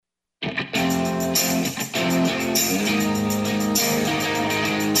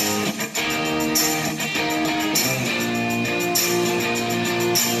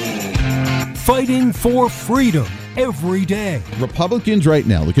fighting for freedom every day. Republicans right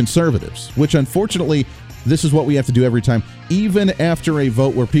now, the conservatives, which unfortunately, this is what we have to do every time, even after a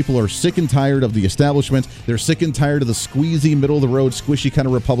vote where people are sick and tired of the establishment, they're sick and tired of the squeezy, middle-of-the-road, squishy kind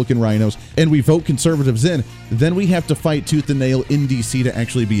of Republican rhinos, and we vote conservatives in, then we have to fight tooth and nail in D.C. to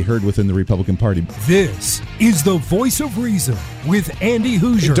actually be heard within the Republican Party. This is the Voice of Reason with Andy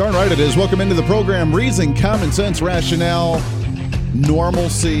Hoosier. Darn right it is. Welcome into the program. Reason, common sense, rationale,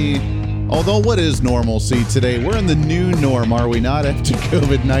 normalcy. Although, what is normalcy today? We're in the new norm, are we not, after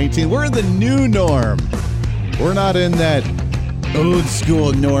COVID-19? We're in the new norm. We're not in that old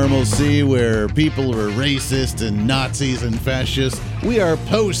school normalcy where people are racist and Nazis and fascists. We are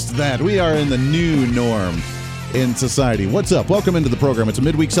post that. We are in the new norm in society. What's up? Welcome into the program. It's a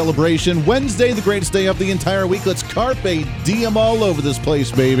midweek celebration. Wednesday, the greatest day of the entire week. Let's carpe diem all over this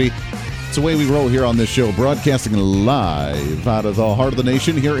place, baby. It's the way we roll here on this show, broadcasting live out of the heart of the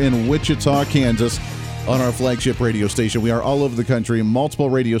nation here in Wichita, Kansas, on our flagship radio station. We are all over the country, multiple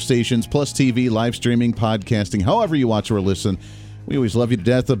radio stations, plus TV, live streaming, podcasting, however you watch or listen. We always love you to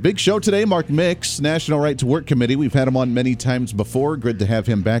death. A big show today, Mark Mix, National Right to Work Committee. We've had him on many times before. Good to have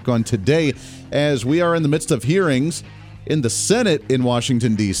him back on today as we are in the midst of hearings in the Senate in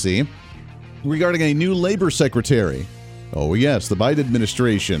Washington, D.C. regarding a new labor secretary. Oh, yes, the Biden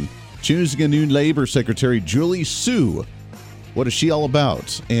administration choosing a new labor secretary, Julie Su. What is she all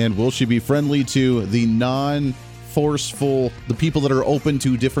about? And will she be friendly to the non-forceful, the people that are open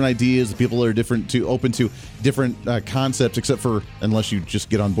to different ideas, the people that are open to different concepts, except for, unless you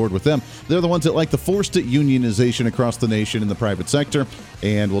just get on board with them. They're the ones that like the forced unionization across the nation in the private sector.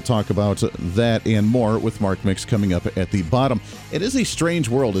 And we'll talk about that and more with Mark Mix coming up at the bottom. It is a strange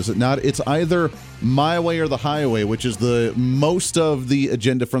world, is it not? It's either my way or the highway, which is the most of the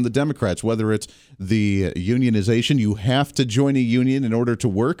agenda from the Democrats, whether it's the unionization, you have to join a union in order to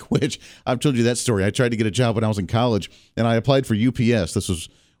work, which I've told you that story. I tried to get a job when I was in college, and I applied for UPS. This was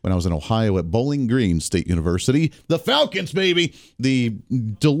when I was in Ohio at Bowling Green State University. The Falcons, baby! The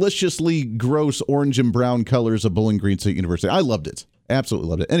deliciously gross orange and brown colors of Bowling Green State University. I loved it. Absolutely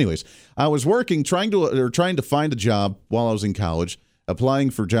loved it. Anyways, I was working, trying to find a job while I was in college,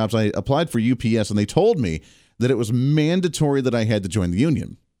 applying for jobs. I applied for UPS, and they told me that it was mandatory that I had to join the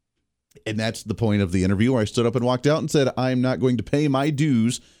union. And that's the point of the interview where I stood up and walked out and said, I'm not going to pay my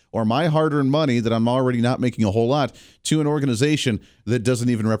dues or my hard-earned money that I'm already not making a whole lot to an organization that doesn't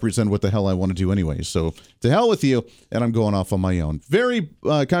even represent what the hell I want to do anyway. So to hell with you, and I'm going off on my own. Very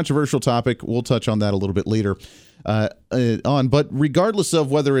controversial topic. We'll touch on that a little bit later on. But regardless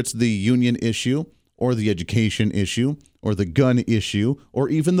of whether it's the union issue or the education issue or the gun issue, or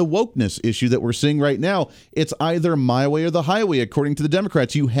even the wokeness issue that we're seeing right now, it's either my way or the highway, according to the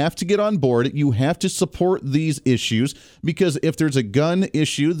Democrats. You have to get on board. You have to support these issues, because if there's a gun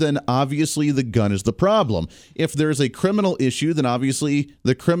issue, then obviously the gun is the problem. If there's a criminal issue, then obviously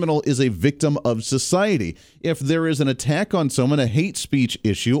the criminal is a victim of society. If there is an attack on someone, a hate speech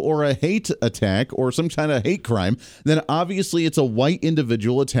issue, or a hate attack, or some kind of hate crime, then obviously it's a white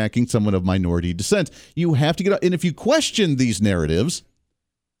individual attacking someone of minority descent. You have to get out. And if you question these narratives,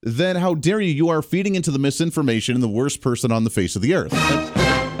 then how dare you? You are feeding into the misinformation and the worst person on the face of the earth.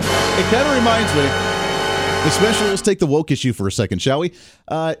 It kind of reminds me, especially, let's take the woke issue for a second, shall we?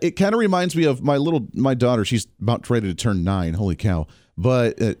 It kind of reminds me of my daughter. She's about ready to turn 9. Holy cow.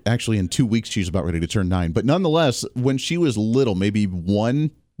 But actually in 2 weeks, she's about ready to turn 9. But nonetheless, when she was little, maybe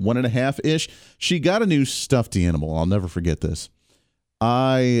one and a half-ish, she got a new stuffed animal. I'll never forget this.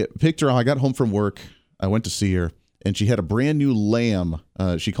 I picked her. I got home from work. I went to see her, and she had a brand new lamb.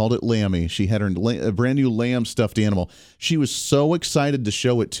 She called it Lammy. She had a brand new lamb stuffed animal. She was so excited to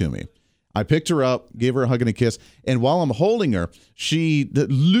show it to me. I picked her up, gave her a hug and a kiss, and while I'm holding her,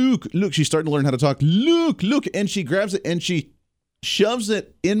 Luke, she's starting to learn how to talk. Luke, and she grabs it and she shoves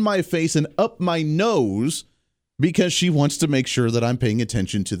it in my face and up my nose because she wants to make sure that I'm paying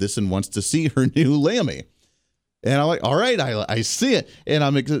attention to this and wants to see her new Lammy. And I'm like, all right, I see it.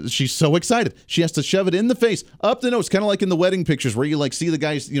 And she's so excited. She has to shove it in the face, up the nose, kind of like in the wedding pictures where you see the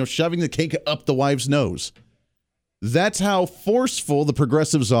guys, shoving the cake up the wife's nose. That's how forceful the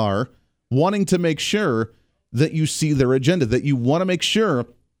progressives are, wanting to make sure that you see their agenda, that you want to make sure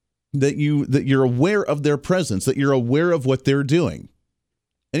that you're aware of their presence, that you're aware of what they're doing.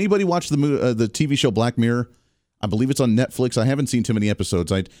 Anybody watch the TV show Black Mirror? I believe it's on Netflix. I haven't seen too many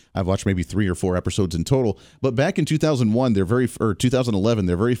episodes. I've watched maybe 3 or 4 episodes in total. But back in 2011, their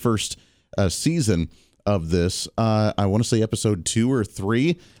very first season of this, I want to say episode 2 or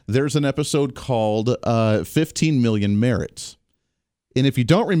 3, there's an episode called 15 Million Merits. And if you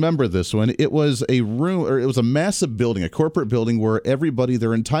don't remember this one, it was a room, or it was a massive building, a corporate building where everybody,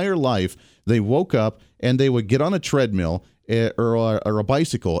 their entire life, they woke up and they would get on a treadmill or a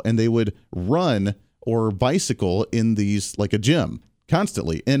bicycle, and they would run or bicycle in these, like a gym,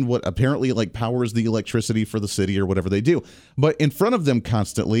 constantly, and what apparently like powers the electricity for the city or whatever they do. But in front of them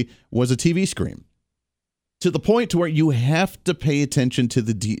constantly was a TV screen, to the point to where you have to pay attention to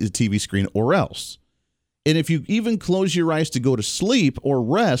the TV screen or else. And if you even close your eyes to go to sleep or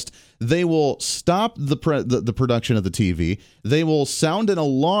rest, they will stop the production of the TV. They will sound an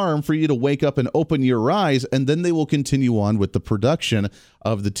alarm for you to wake up and open your eyes, and then they will continue on with the production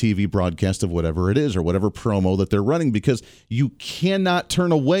of the TV broadcast of whatever it is or whatever promo that they're running, because you cannot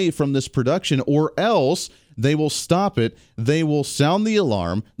turn away from this production or else they will stop it. They will sound the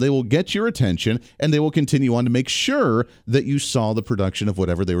alarm. They will get your attention, and they will continue on to make sure that you saw the production of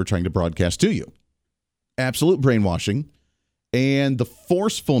whatever they were trying to broadcast to you. Absolute brainwashing and the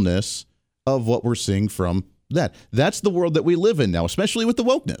forcefulness of what we're seeing from that. That's the world that we live in now, especially with the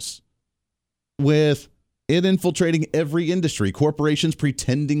wokeness, with it infiltrating every industry, corporations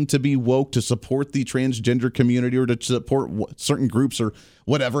pretending to be woke to support the transgender community or to support certain groups or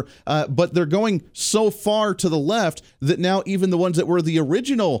whatever. But they're going so far to the left that now even the ones that were the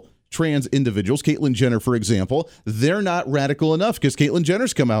original trans individuals, Caitlyn Jenner, for example, they're not radical enough, because Caitlyn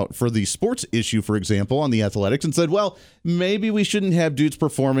Jenner's come out for the sports issue, for example, on the Athletics and said, well, maybe we shouldn't have dudes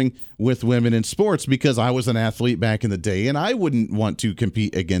performing with women in sports, because I was an athlete back in the day and I wouldn't want to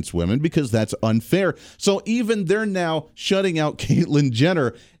compete against women because that's unfair. So even they're now shutting out Caitlyn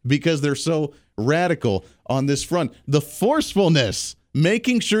Jenner because they're so radical on this front. The forcefulness,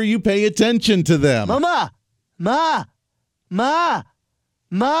 making sure you pay attention to them. Mama! Ma!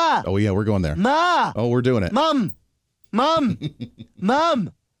 Oh, yeah, we're going there. Ma! Oh, we're doing it. Mom! Mom! Mom!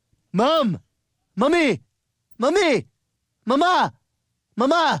 Mommy! Mama!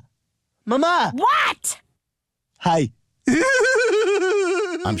 What? Hi.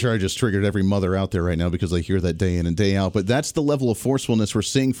 I'm sure I just triggered every mother out there right now because they hear that day in and day out. But that's the level of forcefulness we're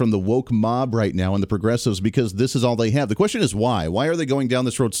seeing from the woke mob right now and the progressives, because this is all they have. The question is why? Why are they going down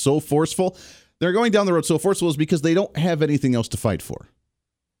this road so forceful? They're going down the road so forceful is because they don't have anything else to fight for.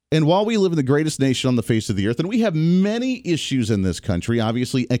 And while we live in the greatest nation on the face of the earth, and we have many issues in this country,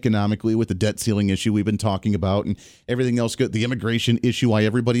 obviously economically with the debt ceiling issue we've been talking about and everything else, the immigration issue, why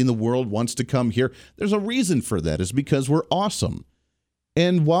everybody in the world wants to come here, there's a reason for that. It's because we're awesome.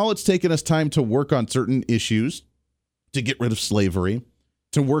 And while it's taken us time to work on certain issues, to get rid of slavery,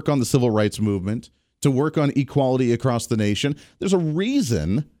 to work on the civil rights movement, to work on equality across the nation, there's a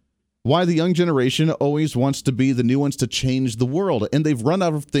reason why the young generation always wants to be the new ones to change the world, and they've run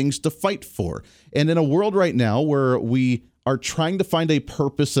out of things to fight for. And in a world right now where we are trying to find a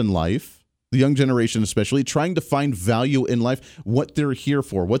purpose in life, the young generation especially, trying to find value in life, what they're here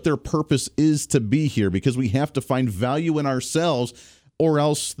for, what their purpose is to be here, because we have to find value in ourselves, or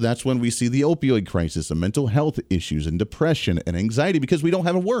else that's when we see the opioid crisis and mental health issues and depression and anxiety, because we don't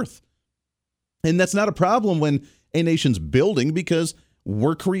have a worth. And that's not a problem when a nation's building, because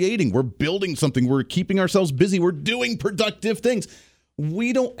we're creating, we're building something, we're keeping ourselves busy, we're doing productive things.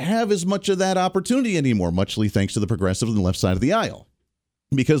 We don't have as much of that opportunity anymore, muchly thanks to the progressives on the left side of the aisle,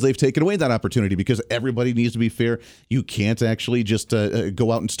 because they've taken away that opportunity, because everybody needs to be fair. You can't actually just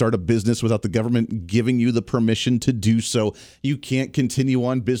go out and start a business without the government giving you the permission to do so. You can't continue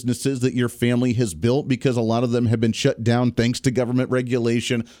on businesses that your family has built, because a lot of them have been shut down thanks to government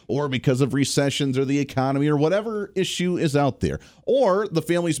regulation or because of recessions or the economy or whatever issue is out there. Or the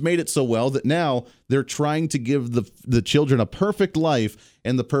family's made it so well that now they're trying to give the children a perfect life,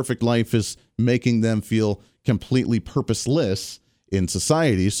 and the perfect life is making them feel completely purposeless in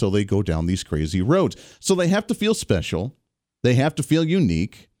society, so they go down these crazy roads. So they have to feel special. They have to feel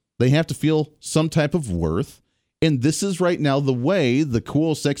unique. They have to feel some type of worth. And this is right now the way, the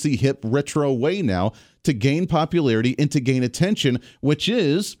cool, sexy, hip, retro way now to gain popularity and to gain attention, which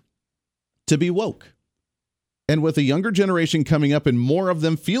is to be woke. And with a younger generation coming up and more of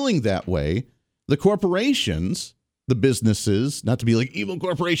them feeling that way, the corporations, the businesses, not to be like evil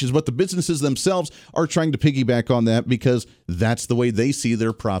corporations, but the businesses themselves are trying to piggyback on that, because that's the way they see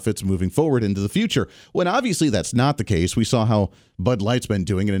their profits moving forward into the future. When obviously that's not the case. We saw how Bud Light's been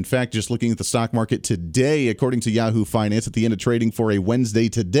doing. And in fact, just looking at the stock market today, according to Yahoo Finance, at the end of trading for a Wednesday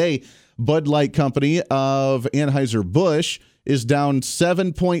today, Bud Light Company of Anheuser-Busch is down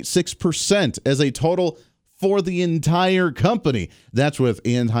 7.6% as a total for the entire company. That's with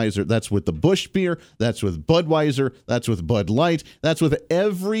Anheuser, that's with the Busch beer, that's with Budweiser, that's with Bud Light, that's with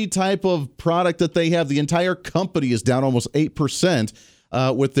every type of product that they have. The entire company is down almost 8%.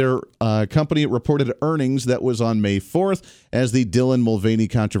 with their company reported earnings that was on May 4th as the Dylan Mulvaney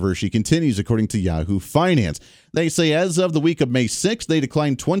controversy continues, according to Yahoo Finance. They say as of the week of May 6th, they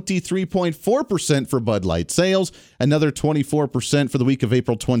declined 23.4% for Bud Light sales, another 24% for the week of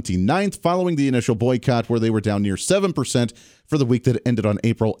April 29th, following the initial boycott where they were down near 7% for the week that ended on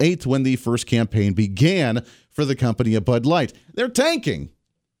April 8th when the first campaign began for the company of Bud Light. They're tanking.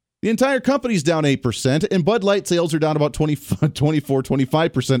 The entire company's down 8%, and Bud Light sales are down about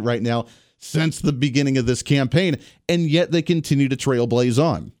 25% right now since the beginning of this campaign, and yet they continue to trailblaze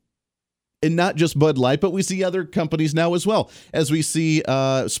on. And not just Bud Light, but we see other companies now as well, as we see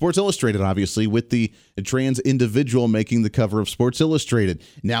Sports Illustrated, obviously, with the trans individual making the cover of Sports Illustrated.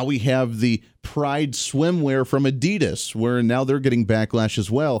 Now we have the Pride swimwear from Adidas, where now they're getting backlash as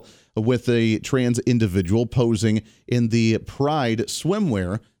well with a trans individual posing in the Pride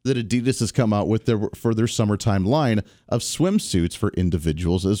swimwear that Adidas has come out with for their summertime line of swimsuits for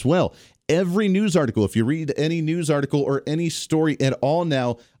individuals as well. Every news article, if you read any news article or any story at all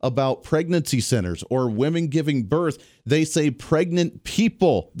now about pregnancy centers or women giving birth, they say pregnant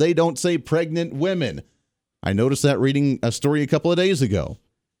people. They don't say pregnant women. I noticed that reading a story a couple of days ago.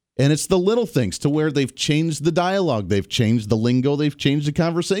 And it's the little things to where they've changed the dialogue, they've changed the lingo, they've changed the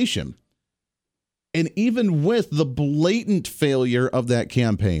conversation. And even with the blatant failure of that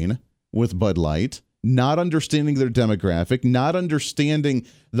campaign with Bud Light, not understanding their demographic, not understanding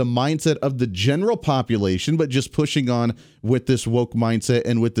the mindset of the general population, but just pushing on with this woke mindset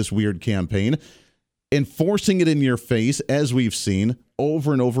and with this weird campaign, and forcing it in your face, as we've seen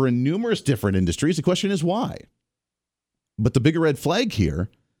over and over in numerous different industries. The question is why? But the bigger red flag here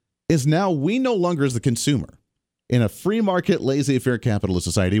is now we no longer, as the consumer, in a free market, laissez-faire capitalist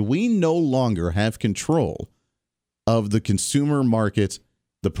society, we no longer have control of the consumer market,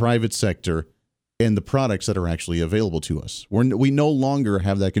 the private sector, and the products that are actually available to us. We no longer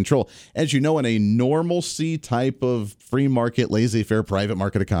have that control. As you know, in a normalcy type of free market, laissez-faire, private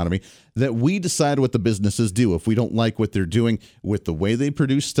market economy, that we decide what the businesses do. If we don't like what they're doing with the way they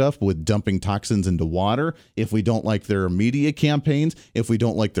produce stuff, with dumping toxins into water, if we don't like their media campaigns, if we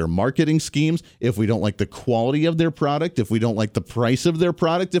don't like their marketing schemes, if we don't like the quality of their product, if we don't like the price of their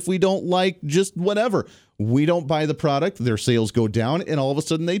product, if we don't like just whatever, we don't buy the product, their sales go down, and all of a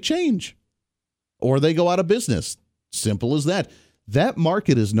sudden they change. Or they go out of business. Simple as that. That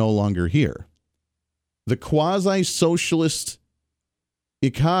market is no longer here. The quasi-socialist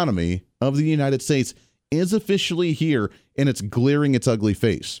economy of the United States is officially here, and it's glaring its ugly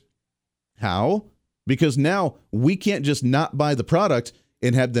face. How? Because now we can't just not buy the product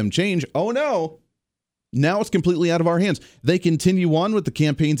and have them change. Oh, no. Now it's completely out of our hands. They continue on with the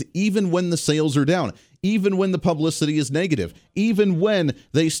campaigns even when the sales are down, even when the publicity is negative, even when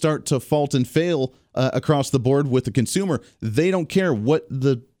they start to fault and fail across the board with the consumer. They don't care what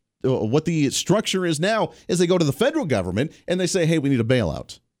the structure is now. Is they go to the federal government and they say, hey, we need a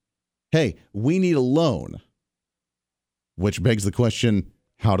bailout. Hey, we need a loan. Which begs the question,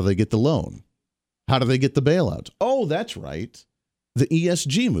 how do they get the loan? How do they get the bailout? Oh, that's right. The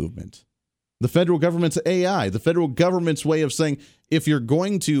ESG movement. The federal government's AI, the federal government's way of saying, if you're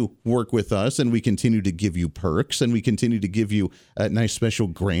going to work with us and we continue to give you perks and we continue to give you nice special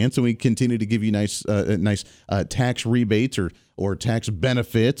grants and we continue to give you nice tax rebates or tax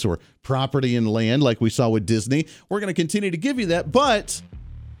benefits or property and land like we saw with Disney, we're going to continue to give you that, but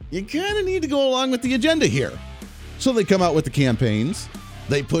you kind of need to go along with the agenda here. So they come out with the campaigns.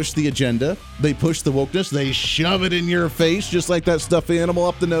 They push the agenda. They push the wokeness. They shove it in your face just like that stuffed animal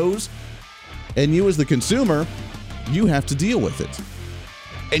up the nose. And you as the consumer, you have to deal with it.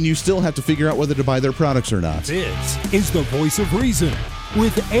 And you still have to figure out whether to buy their products or not. This is the Voice of Reason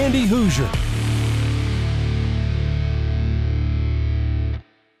with Andy Hoosier.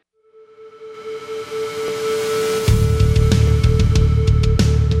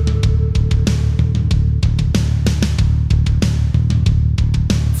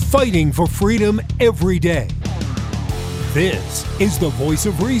 Fighting for freedom every day. This is the Voice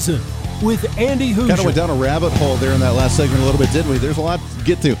of Reason with Andy Hoosier. Kind of went down a rabbit hole there in that last segment a little bit, didn't we? There's a lot to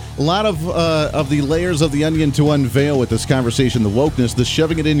get to. A lot of the layers of the onion to unveil with this conversation, the wokeness, the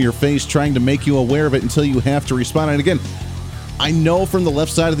shoving it in your face, trying to make you aware of it until you have to respond. And again, I know from the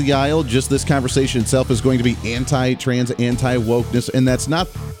left side of the aisle, just this conversation itself is going to be anti-trans, anti-wokeness, and that's not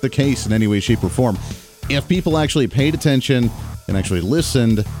the case in any way, shape, or form. If people actually paid attention and actually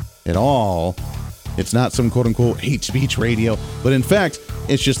listened at all, it's not some quote-unquote hate speech radio, but in fact,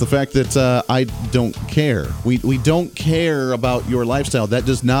 it's just the fact that I don't care. We don't care about your lifestyle. That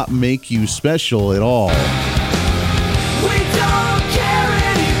does not make you special at all. We don't care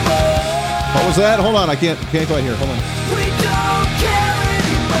anymore. What was that? Hold on, I can't quite hear. Hold on. We don't care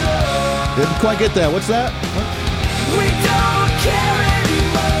Didn't quite get that. What's that? We don't care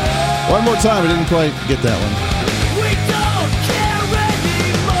anymore. One more time. I didn't quite get that one. We don't care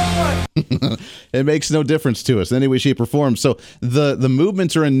anymore. It makes no difference to us in any way, shape, or form. So the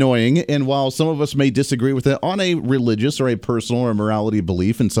movements are annoying, and while some of us may disagree with it on a religious or a personal or morality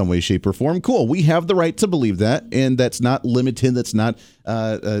belief in some way, shape, or form, cool. We have the right to believe that, and that's not limited, that's not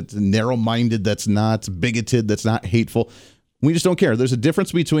narrow-minded, that's not bigoted, that's not hateful. We just don't care. There's a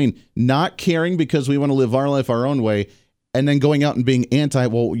difference between not caring because we want to live our life our own way and then going out and being anti,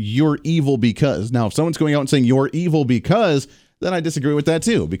 well, you're evil because. Now, if someone's going out and saying you're evil because, then I disagree with that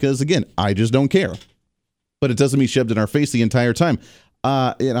too, because again, I just don't care. But it doesn't mean shoved in our face the entire time.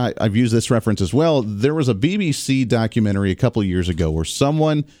 And I've used this reference as well. There was a BBC documentary a couple years ago where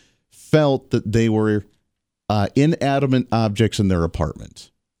someone felt that they were inanimate objects in their apartment.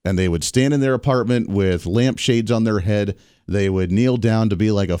 And they would stand in their apartment with lampshades on their head. They would kneel down to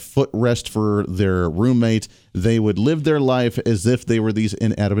be like a footrest for their roommate. They would live their life as if they were these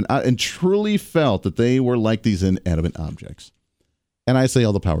inanimate and truly felt that they were like these inanimate objects. And I say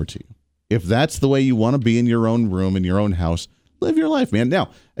all the power to you. If that's the way you want to be in your own room, in your own house, live your life, man. Now,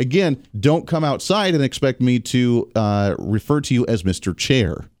 again, don't come outside and expect me to refer to you as Mr.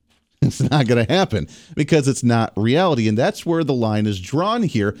 Chair. It's not going to happen because it's not reality. And that's where the line is drawn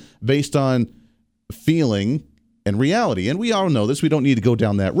here based on feeling and reality. And we all know this. We don't need to go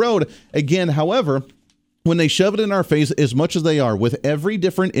down that road. Again, however, when they shove it in our face as much as they are with every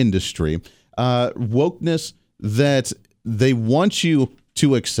different industry, wokeness that they want you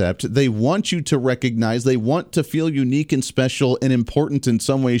to accept, they want you to recognize, they want to feel unique and special and important in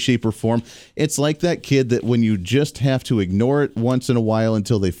some way, shape, or form. It's like that kid that when you just have to ignore it once in a while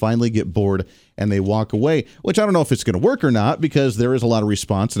until they finally get bored and they walk away, which I don't know if it's going to work or not because there is a lot of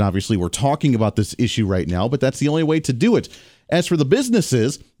response, and obviously we're talking about this issue right now, but that's the only way to do it. As for the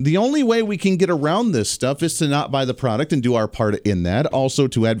businesses, the only way we can get around this stuff is to not buy the product and do our part in that. Also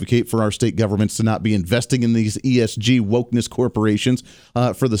to advocate for our state governments to not be investing in these ESG wokeness corporations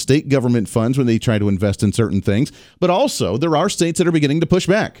for the state government funds when they try to invest in certain things. But also there are states that are beginning to push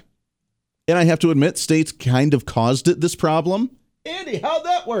back. And I have to admit, states kind of caused this problem. Andy, how'd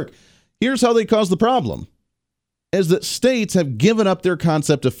that work? Here's how they caused the problem. Is that states have given up their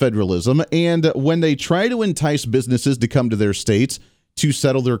concept of federalism, and when they try to entice businesses to come to their states to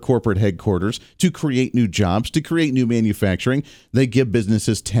settle their corporate headquarters, to create new jobs, to create new manufacturing, they give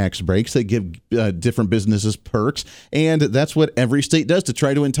businesses tax breaks, they give different businesses perks, and that's what every state does to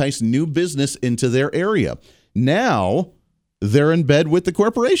try to entice new business into their area. Now, they're in bed with the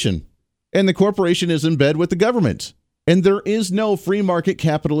corporation, and the corporation is in bed with the government. And there is no free market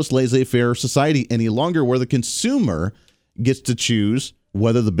capitalist laissez-faire society any longer where the consumer gets to choose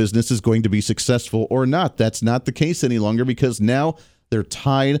whether the business is going to be successful or not. That's not the case any longer because now they're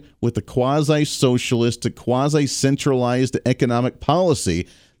tied with the quasi-socialist, quasi-centralized economic policy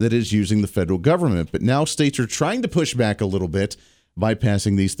that is using the federal government. But now states are trying to push back a little bit by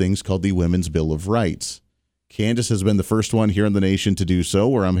passing these things called the Women's Bill of Rights. Kansas has been the first one here in the nation to do so,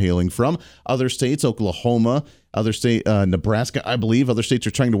 where I'm hailing from. Other states, Oklahoma, Nebraska, I believe, other states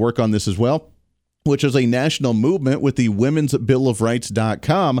are trying to work on this as well, which is a national movement with the Women's Bill of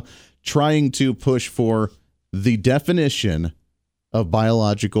Rights.com trying to push for the definition of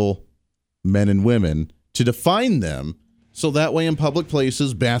biological men and women to define them so that way in public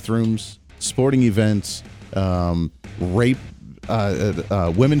places, bathrooms, sporting events, rape,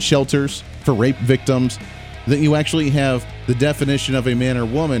 women's shelters for rape victims, that you actually have the definition of a man or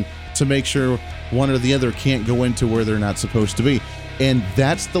woman to make sure one or the other can't go into where they're not supposed to be. And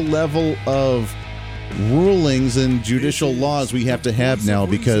that's the level of rulings and judicial laws we have to have now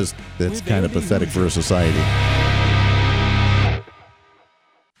because that's kind of pathetic for a society.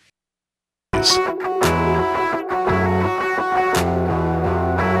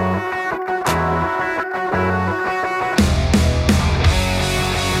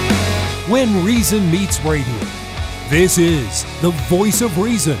 When Reason Meets Radio. This is the Voice of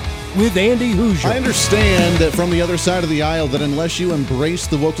Reason with Andy Hoosier. I understand that from the other side of the aisle that unless you embrace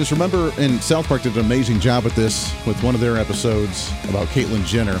the wokeness, remember in South Park did an amazing job with this with one of their episodes about Caitlyn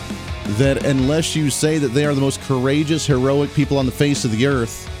Jenner, that unless you say that they are the most courageous, heroic people on the face of the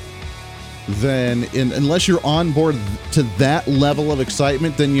earth, then unless you're on board to that level of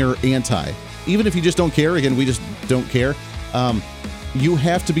excitement, then you're anti. Even if you just don't care, again, we just don't care. You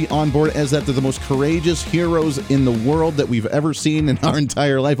have to be on board as that they're the most courageous heroes in the world that we've ever seen in our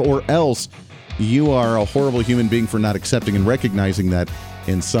entire life, or else you are a horrible human being for not accepting and recognizing that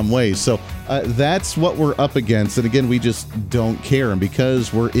in some ways. So that's what we're up against. And again, we just don't care. And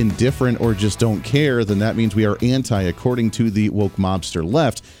because we're indifferent or just don't care, then that means we are anti, according to the woke mobster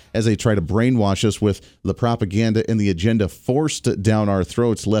left. as they try to brainwash us with the propaganda and the agenda forced down our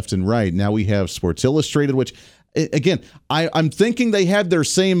throats left and right. Now we have Sports Illustrated, which, again, I'm thinking they had their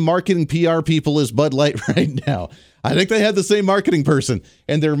same marketing PR people as Bud Light right now. I think they had the same marketing person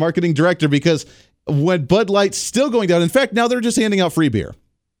and their marketing director, because when Bud Light's still going down, in fact, now they're just handing out free beer.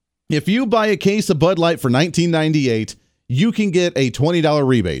 If you buy a case of Bud Light for $19.98, you can get a $20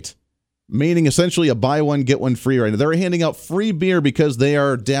 rebate, meaning essentially a buy one, get one free right now. They're handing out free beer because they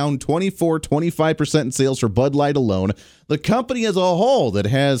are down 25% in sales for Bud Light alone. The company as a whole that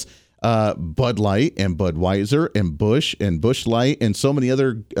has Bud Light and Budweiser and Busch Light and so many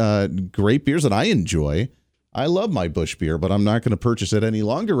other great beers that I enjoy. I love my Busch beer, but I'm not going to purchase it any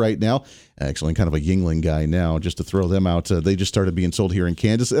longer right now. Actually, I'm kind of a Yingling guy now, just to throw them out. They just started being sold here in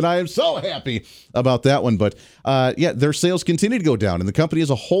Kansas, and I am so happy about that one. But yeah, their sales continue to go down, and the company as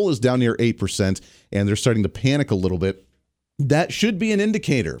a whole is down near 8%, and they're starting to panic a little bit. That should be an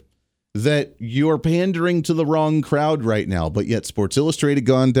indicator that you're pandering to the wrong crowd right now, but yet Sports Illustrated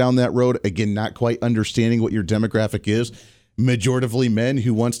gone down that road. Again, not quite understanding what your demographic is. Majoritively men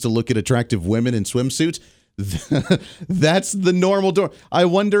who wants to look at attractive women in swimsuits. That's the normal door. I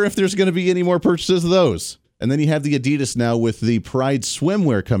wonder if there's going to be any more purchases of those. And then you have the Adidas now with the Pride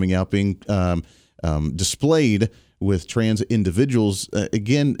swimwear coming out, being displayed with trans individuals.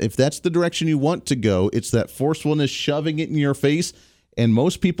 Again, if that's the direction you want to go, it's that forcefulness, shoving it in your face. And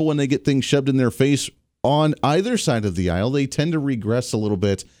most people, when they get things shoved in their face on either side of the aisle, they tend to regress a little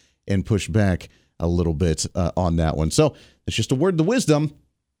bit and push back a little bit on that one. So it's just a word to wisdom.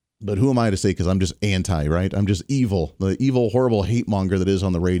 But who am I to say, because I'm just anti, right? I'm just evil, the evil, horrible hate monger that is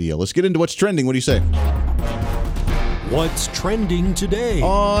on the radio. Let's get into what's trending. What do you say? What's trending today?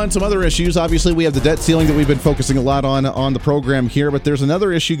 On some other issues, obviously we have the debt ceiling that we've been focusing a lot on the program here, but there's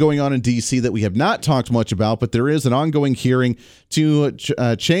another issue going on in D.C. that we have not talked much about, but there is an ongoing hearing to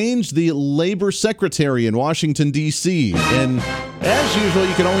change the labor secretary in Washington, D.C. And as usual,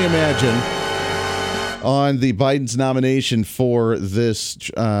 you can only imagine on the Biden's nomination for this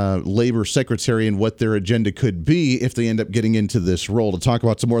labor secretary and what their agenda could be if they end up getting into this role. To talk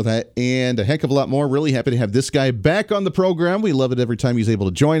about some more of that and a heck of a lot more, really happy to have this guy back on the program. We love it every time he's able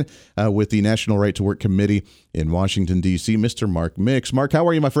to join with the National Right to Work Committee in Washington, D.C., Mr. Mark Mix. Mark, how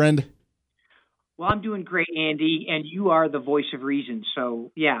are you, my friend? Well, I'm doing great, Andy, and you are the voice of reason.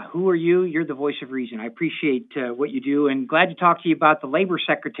 So, yeah, who are you? You're the voice of reason. I appreciate what you do, and glad to talk to you about the labor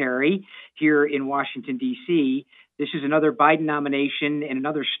secretary here in Washington, D.C. This is another Biden nomination and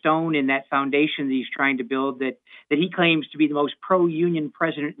another stone in that foundation that he's trying to build that he claims to be the most pro-union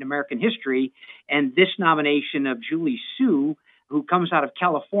president in American history. And this nomination of Julie Su, who comes out of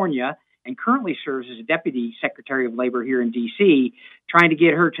California and currently serves as a deputy secretary of labor here in D.C., trying to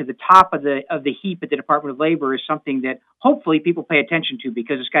get her to the top of the heap at the Department of Labor is something that hopefully people pay attention to,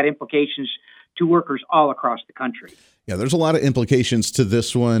 because it's got implications to workers all across the country. Yeah, there's a lot of implications to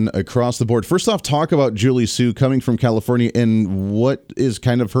this one across the board. First off, talk about Julie Su coming from California and what is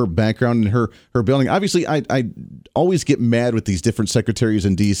kind of her background and her building. Obviously, I always get mad with these different secretaries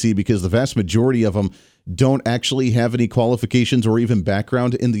in D.C. because the vast majority of them don't actually have any qualifications or even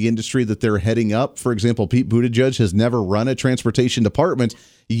background in the industry that they're heading up. For example, Pete Buttigieg has never run a transportation department,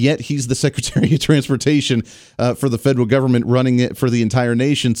 yet he's the Secretary of Transportation for the federal government, running it for the entire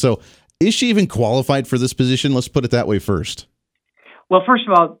nation. So is she even qualified for this position? Let's put it that way first. Well, first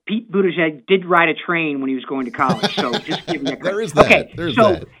of all, Pete Buttigieg did ride a train when he was going to college, so just give me a There is that. Okay, There's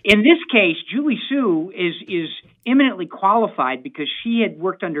so that. in this case, Julie Su is eminently qualified because she had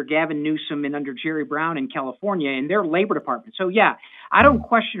worked under Gavin Newsom and under Jerry Brown in California in their labor department. So, yeah, I don't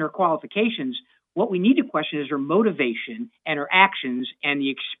question her qualifications. What we need to question is her motivation and her actions and the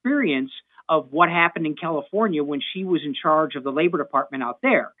experience of what happened in California when she was in charge of the labor department out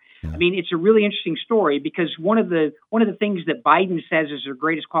there. I mean, it's a really interesting story because one of the things that Biden says is her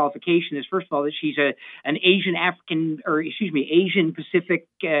greatest qualification is, first of all, that she's an Asian Pacific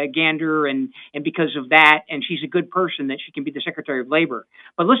gander, and because of that, and she's a good person, that she can be the Secretary of Labor.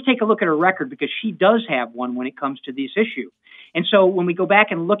 But let's take a look at her record, because she does have one when it comes to this issue. And so when we go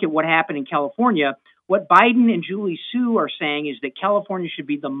back and look at what happened in California, what Biden and Julie Su are saying is that California should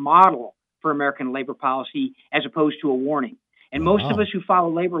be the model for American labor policy as opposed to a warning. And most of us who follow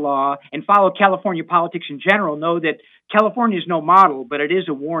labor law and follow California politics in general know that California is no model, but it is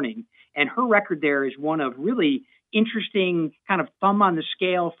a warning. And her record there is one of really interesting kind of thumb on the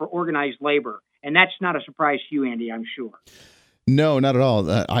scale for organized labor. And that's not a surprise to you, Andy, I'm sure. No, not at all.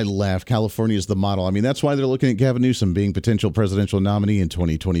 I laugh. California is the model. I mean, that's why they're looking at Gavin Newsom being potential presidential nominee in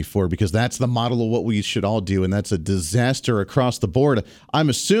 2024, because that's the model of what we should all do, and that's a disaster across the board. I'm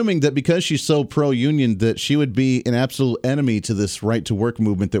assuming that because she's so pro-union that she would be an absolute enemy to this right-to-work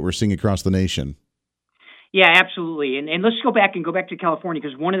movement that we're seeing across the nation. Yeah, absolutely. And let's go back to California,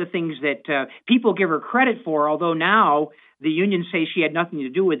 because one of the things that people give her credit for, although now the unions say she had nothing to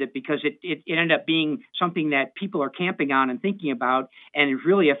do with it, because it ended up being something that people are camping on and thinking about, and is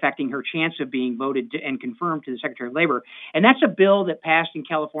really affecting her chance of being voted and confirmed to the Secretary of Labor. And that's a bill that passed in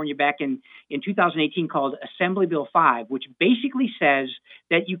California back in 2018 called Assembly Bill 5, which basically says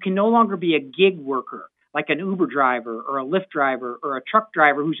that you can no longer be a gig worker, like an Uber driver or a Lyft driver or a truck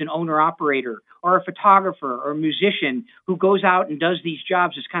driver who's an owner-operator, or a photographer or a musician who goes out and does these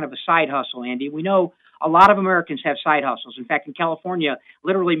jobs as kind of a side hustle, Andy. We know a lot of Americans have side hustles. In fact, in California,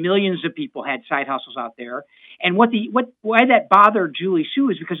 literally millions of people had side hustles out there. And why that bothered Julie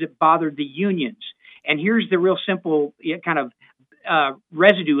Su is because it bothered the unions. And here's the real simple kind of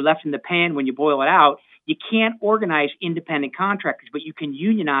residue left in the pan when you boil it out. You can't organize independent contractors, but you can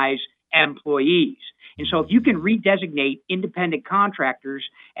unionize employees. And so if you can redesignate independent contractors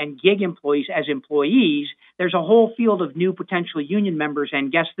and gig employees as employees, there's a whole field of new potential union members.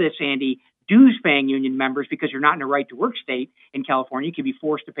 And guess this, Andy, dues-paying union members, because you're not in a right-to-work state in California, you can be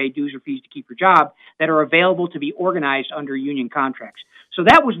forced to pay dues or fees to keep your job, that are available to be organized under union contracts. So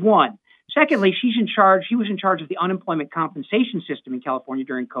that was one. Secondly, she was in charge of the unemployment compensation system in California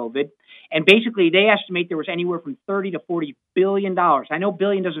during COVID. And basically, they estimate there was anywhere from $30 to $40 billion. I know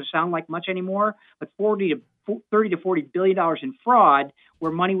billion doesn't sound like much anymore, but $30 to $40 billion in fraud,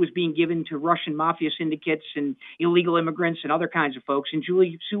 where money was being given to Russian mafia syndicates and illegal immigrants and other kinds of folks. And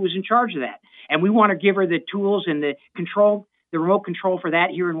Julie Su was in charge of that. And we want to give her the tools and the remote control for that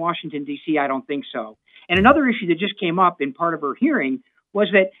here in Washington, D.C. I don't think so. And another issue that just came up in part of her hearing was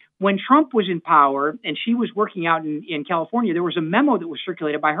that when Trump was in power and she was working out in California, there was a memo that was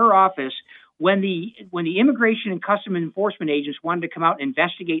circulated by her office when the immigration and custom enforcement agents wanted to come out and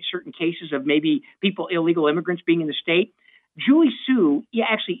investigate certain cases of maybe illegal immigrants being in the state. Julie Su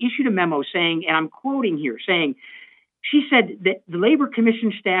actually issued a memo saying, and I'm quoting here, saying, she said that the Labor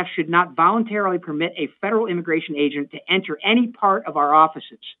Commission staff should not voluntarily permit a federal immigration agent to enter any part of our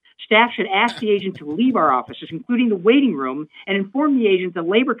offices. Staff should ask the agent to leave our offices, including the waiting room, and inform the agent the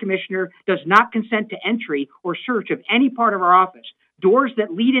Labor Commissioner does not consent to entry or search of any part of our office. Doors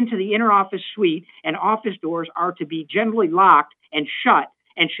that lead into the inner office suite and office doors are to be generally locked and shut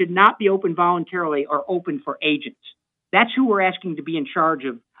and should not be open voluntarily or open for agents. That's who we're asking to be in charge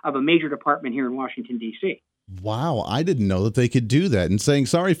of a major department here in Washington, D.C. Wow, I didn't know that they could do that, and saying,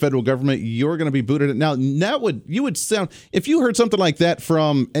 sorry, federal government, you're going to be booted. Now, you would sound, if you heard something like that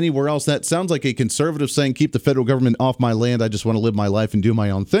from anywhere else, that sounds like a conservative saying, keep the federal government off my land. I just want to live my life and do my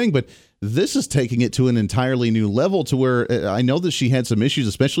own thing. But this is taking it to an entirely new level, to where I know that she had some issues,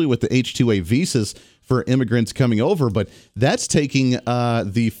 especially with the H-2A visas for immigrants coming over. But that's taking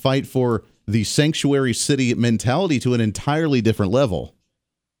the fight for the sanctuary city mentality to an entirely different level.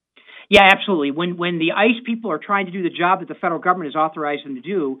 Yeah, absolutely. When the ICE people are trying to do the job that the federal government has authorized them to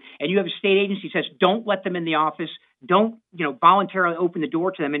do, and you have a state agency that says, don't let them in the office, don't voluntarily open the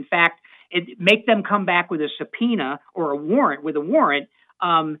door to them. In fact, make them come back with a subpoena or a warrant,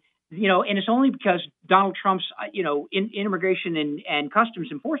 and it's only because Donald Trump's immigration and customs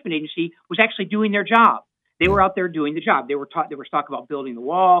enforcement agency was actually doing their job. They were out there doing the job. There was talk about building the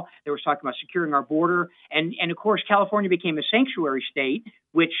wall. There was talk about securing our border. And of course, California became a sanctuary state,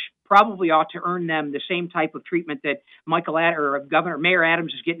 which probably ought to earn them the same type of treatment that Mayor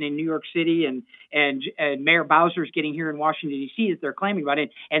Adams is getting in New York City and Mayor Bowser is getting here in Washington, D.C. that they're claiming about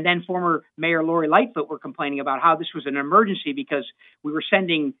it. And then former Mayor Lori Lightfoot were complaining about how this was an emergency because we were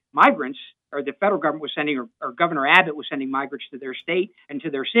sending migrants, or the federal government was sending, or Governor Abbott was sending migrants to their state and to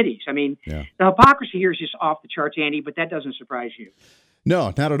their cities. I mean, The hypocrisy here is just off the charts, Andy, but that doesn't surprise you.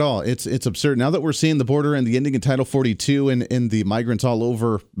 No, not at all. It's absurd. Now that we're seeing the border and the ending in Title 42 and the migrants all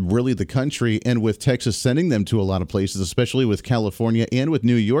over really the country, and with Texas sending them to a lot of places, especially with California and with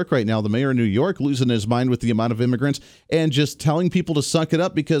New York right now, the mayor of New York losing his mind with the amount of immigrants and just telling people to suck it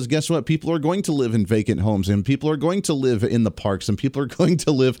up, because guess what? People are going to live in vacant homes, and people are going to live in the parks, and people are going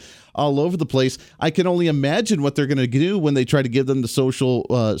to live all over the place. I can only imagine what they're going to do when they try to give them the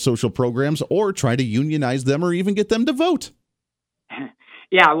social programs, or try to unionize them, or even get them to vote.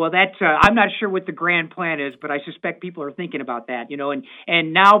 Yeah, well, that's I'm not sure what the grand plan is, but I suspect people are thinking about that,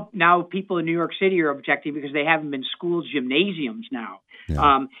 and now people in New York City are objecting because they haven't been schools, gymnasiums now.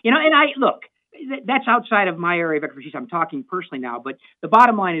 Yeah. And I look, that's outside of my area of expertise. I'm talking personally now, but the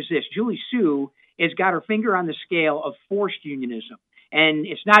bottom line is this: Julie Su has got her finger on the scale of forced unionism. And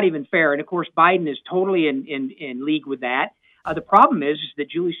it's not even fair. And of course, Biden is totally in league with that. The problem is that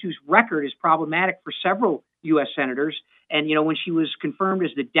Julie Sue's record is problematic for several U.S. senators. And, when she was confirmed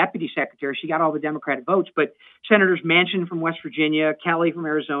as the deputy secretary, she got all the Democratic votes. But Senators Manchin from West Virginia, Kelly from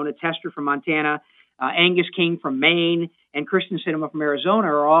Arizona, Tester from Montana, Angus King from Maine, and Kristen Sinema from Arizona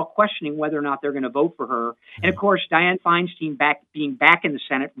are all questioning whether or not they're going to vote for her. And of course, Dianne Feinstein being back in the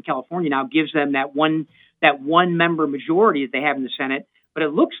Senate from California now gives them that one member majority that they have in the Senate. But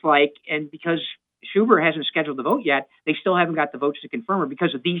it looks like, and because Schumer hasn't scheduled the vote yet, they still haven't got the votes to confirm her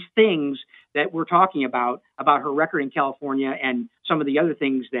because of these things that we're talking about her record in California and some of the other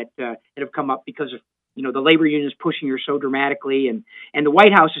things that have come up because of the labor unions pushing her so dramatically. And the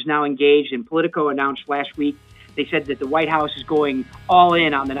White House is now engaged, and Politico announced last week, they said that the White House is going all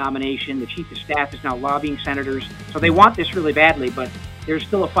in on the nomination. The chief of staff is now lobbying senators. So they want this really badly, but there's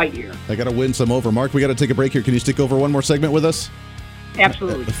still a fight here. I got to win some over. Mark, we got to take a break here. Can you stick over one more segment with us?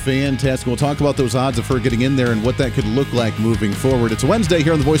 Absolutely. Fantastic. We'll talk about those odds of her getting in there and what that could look like moving forward. It's a Wednesday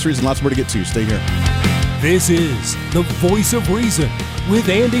here on The Voice of Reason. Lots more to get to. Stay here. This is The Voice of Reason with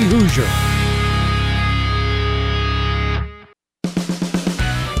Andy Hoosier.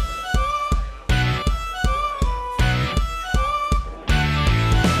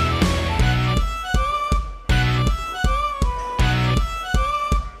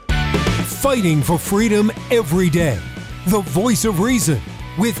 Fighting for freedom every day. The Voice of Reason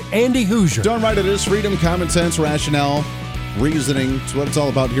with Andy Hoosier. Darn right it is. Freedom, common sense, rationale, reasoning. It's what it's all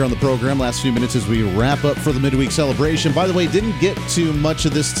about here on the program. Last few minutes as we wrap up for the midweek celebration. By the way, didn't get to much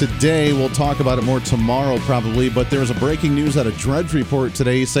of this today. We'll talk about it more tomorrow probably, but there was a breaking news out of Drudge Report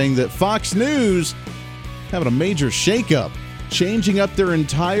today saying that Fox News having a major shakeup, changing up their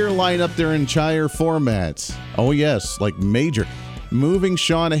entire lineup, their entire format. Oh yes, like major. Moving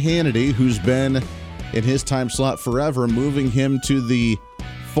Sean Hannity, who's been in his time slot forever, moving him to the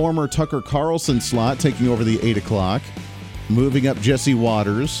former Tucker Carlson slot, taking over the 8 o'clock. Moving up Jesse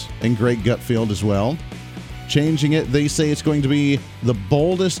Waters and Greg Gutfeld as well. Changing it, they say it's going to be the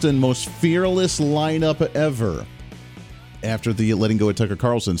boldest and most fearless lineup ever after the letting go of Tucker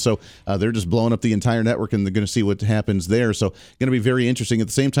Carlson. So they're just blowing up the entire network, and they're going to see what happens there. So going to be very interesting. At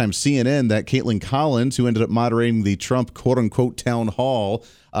the same time, CNN, that Caitlin Collins, who ended up moderating the Trump quote-unquote town hall,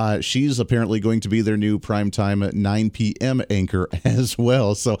 she's apparently going to be their new primetime at 9 p.m. anchor as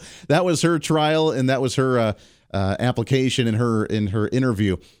well. So that was her trial, and that was her application in her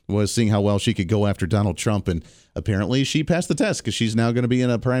interview, was seeing how well she could go after Donald Trump, and apparently she passed the test because she's now going to be in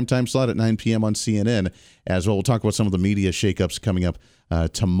a primetime slot at 9 p.m. on CNN as well. We'll talk about some of the media shakeups coming up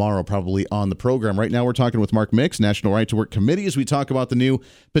tomorrow, probably on the program. Right now, we're talking with Mark Mix, National Right to Work Committee, as we talk about the new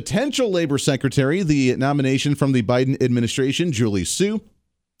potential labor secretary, the nomination from the Biden administration, Julie Sue.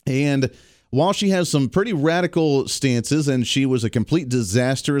 And while she has some pretty radical stances, and she was a complete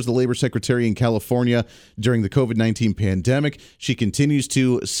disaster as the labor secretary in California during the COVID-19 pandemic, she continues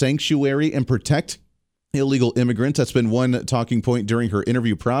to sanctuary and protect illegal immigrants. That's been one talking point during her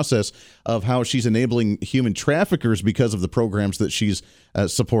interview process of how she's enabling human traffickers because of the programs that she's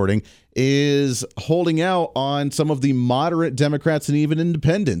supporting, is holding out on some of the moderate Democrats and even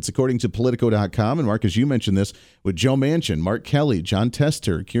independents, according to Politico.com. And Mark, as you mentioned this, with Joe Manchin, Mark Kelly, John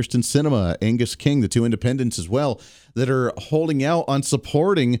Tester, Kirsten Sinema, Angus King, the two independents as well, that are holding out on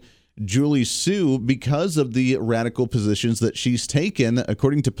supporting Julie Sue because of the radical positions that she's taken.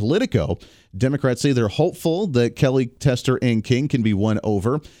 According to Politico, Democrats say they're hopeful that Kelly, Tester, and King can be won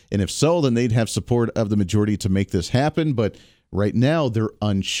over. And if so, then they'd have support of the majority to make this happen. But right now, they're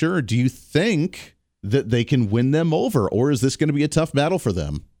unsure. Do you think that they can win them over, or is this going to be a tough battle for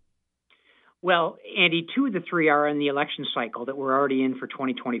them? Well, Andy, two of the three are in the election cycle that we're already in for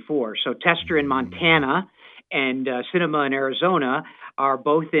 2024. So Tester in Montana and Sinema in Arizona are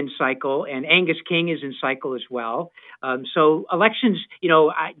both in cycle, and Angus King is in cycle as well. So elections,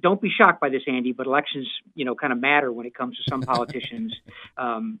 don't be shocked by this, Andy, but elections, kind of matter when it comes to some politicians.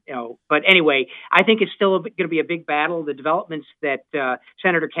 But anyway, I think it's still going to be a big battle. The developments that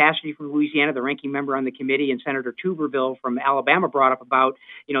Senator Cassidy from Louisiana, the ranking member on the committee, and Senator Tuberville from Alabama brought up about,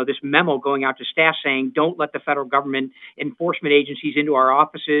 this memo going out to staff saying, don't let the federal government enforcement agencies into our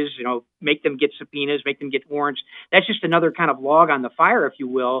offices, make them get subpoenas, make them get warrants. That's just another kind of log on the fire, if you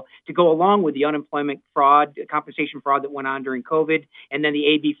will, to go along with the unemployment fraud, compensation fraud that went on during COVID, and then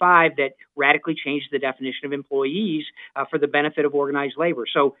the AB5 that radically changed the definition of employees for the benefit of organized labor.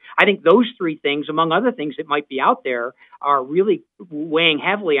 So I think those three things, among other things that might be out there, are really weighing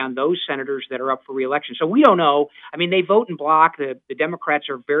heavily on those senators that are up for re-election. So we don't know. I mean, they vote in block. The Democrats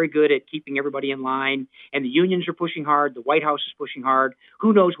are very good at keeping everybody in line, and the unions are pushing hard. The White House is pushing hard.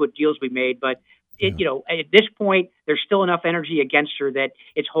 Who knows what deals we made, but at this point, there's still enough energy against her that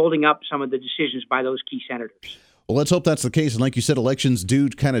it's holding up some of the decisions by those key senators. Well, let's hope that's the case. And like you said, elections do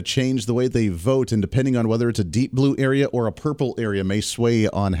kind of change the way they vote, and depending on whether it's a deep blue area or a purple area may sway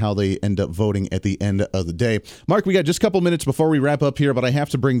on how they end up voting at the end of the day. Mark, we got just a couple minutes before we wrap up here, but I have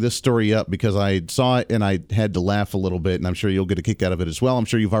to bring this story up because I saw it and I had to laugh a little bit, and I'm sure you'll get a kick out of it as well. I'm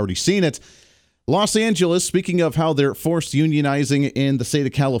sure you've already seen it. Los Angeles, speaking of how they're forced unionizing in the state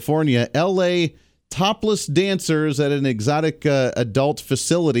of California, L.A., topless dancers at an exotic adult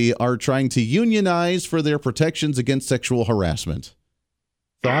facility are trying to unionize for their protections against sexual harassment.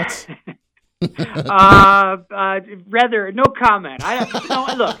 Thoughts? Rather, no comment.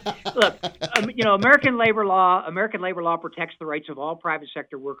 American labor law protects the rights of all private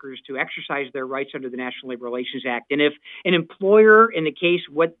sector workers to exercise their rights under the National Labor Relations Act. And if an employer, in the case,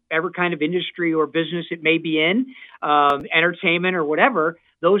 whatever kind of industry or business it may be in, entertainment or whatever,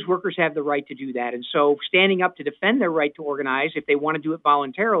 those workers have the right to do that. And so standing up to defend their right to organize, if they want to do it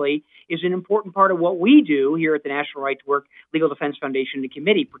voluntarily, is an important part of what we do here at the National Right to Work Legal Defense Foundation and the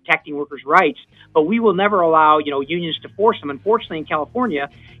committee, protecting workers' rights. But we will never allow, unions to force them. Unfortunately, in California,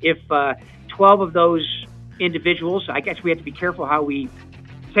 if 12 of those individuals, I guess we have to be careful how we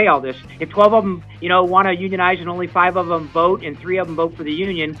say all this. If 12 of them, want to unionize and only 5 of them vote and 3 of them vote for the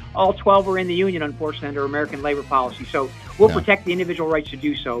union, all 12 are in the union, unfortunately, under American labor policy. So we'll protect the individual rights to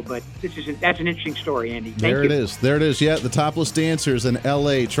do so. But that's an interesting story, Andy. Thank you. There it is. Yeah, the topless dancers in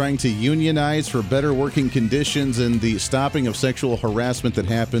L.A. trying to unionize for better working conditions and the stopping of sexual harassment that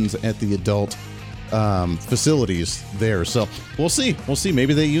happens at the adult facilities there. So we'll see.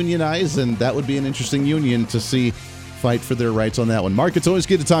 Maybe they unionize, and that would be an interesting union to see fight for their rights on that one. Mark, it's always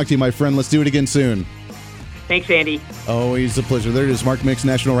good to talk to you, my friend. Let's do it again soon. Thanks, Andy. Always a pleasure. There it is, Mark Mix,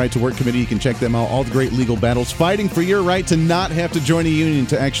 National Right to Work Committee. You can check them out. All the great legal battles, fighting for your right to not have to join a union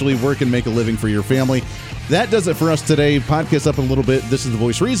to actually work and make a living for your family. That does it for us today. Podcast up in a little bit. This is The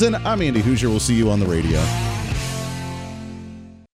Voice of Reason. I'm Andy Hoosier. We'll see you on the radio.